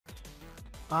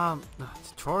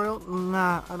Tutorial?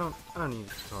 Nah, I don't need a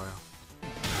tutorial.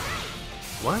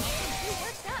 What?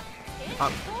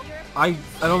 I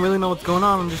don't really know what's going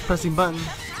on. I'm just pressing buttons.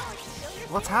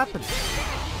 What's happening?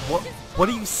 What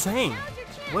are you saying?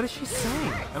 What is she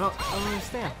saying? I don't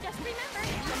understand.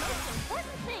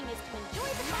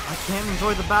 I can't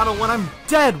enjoy the battle when I'm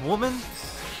dead, woman.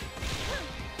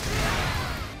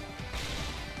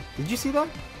 Did you see that?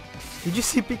 Did you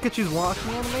see Pikachu's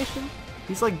walking animation?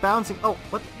 He's like bouncing. Oh,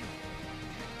 what?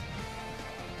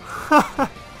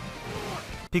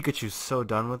 Pikachu's so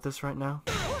done with this right now.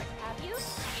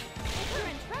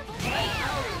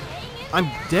 I'm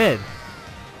dead.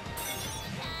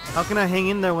 How can I hang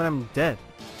in there when I'm dead?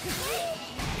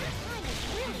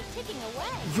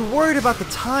 You're worried about the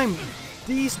time.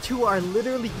 These two are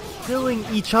literally killing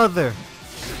each other.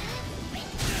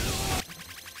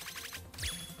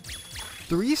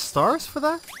 3 stars for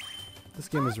that? This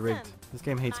game is rigged. This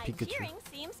game hates Pikachu.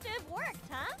 Seems to have worked,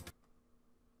 huh?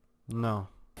 No.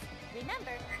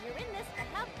 Remember, you're in this to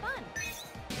have fun.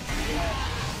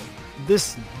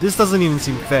 This doesn't even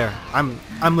seem fair. I'm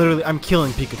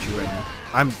killing Pikachu right now.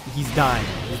 He's dying.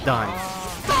 He's dying.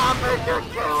 Stop it! You're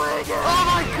killing it! Oh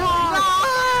my god!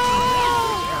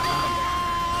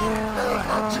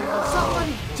 Pikachu!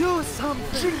 Somebody do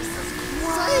something! Jesus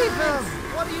Christ! Save him!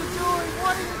 What are you doing?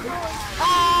 What are you doing?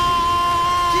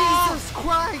 Jesus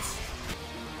Christ!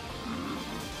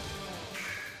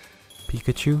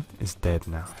 Pikachu is dead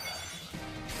now.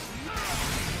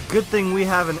 Good thing we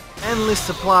have an endless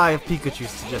supply of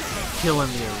Pikachus to just kill in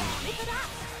the arena.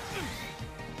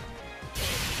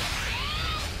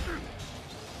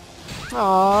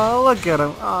 Aw, look at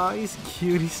him. Aw, he's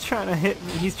cute. He's trying to hit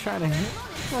me. He's trying to hit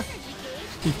me.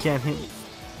 He can't hit me.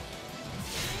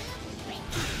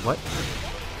 What?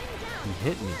 He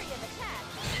hit me.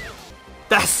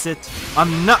 That's it.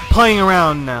 I'm not playing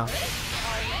around now.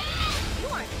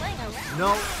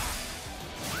 No.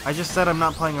 I just said I'm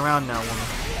not playing around now, woman.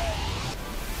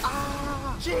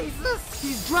 Jesus!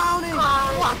 He's drowning!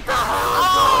 What the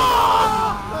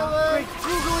hell? Great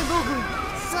googly boogly!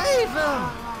 Save him!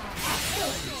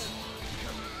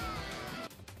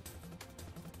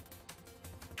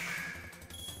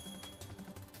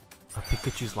 A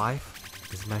Pikachu's life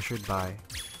is measured by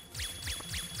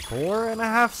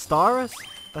 4.5 stars?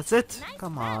 That's it? Nice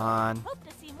Come battle. on. Hope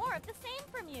to see more of the same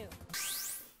from you.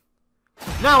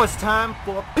 Now it's time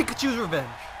for Pikachu's revenge.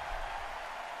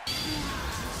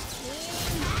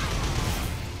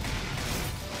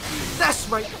 That's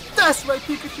right! That's right,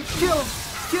 Pikachu! Kill him!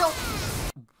 Kill!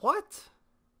 What?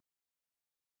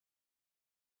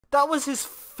 That was his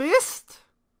fist?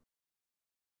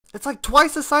 It's like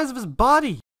twice the size of his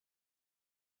body!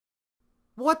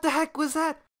 What the heck was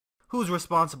that? Who's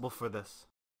responsible for this?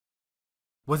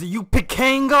 Was it you,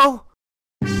 Pikango?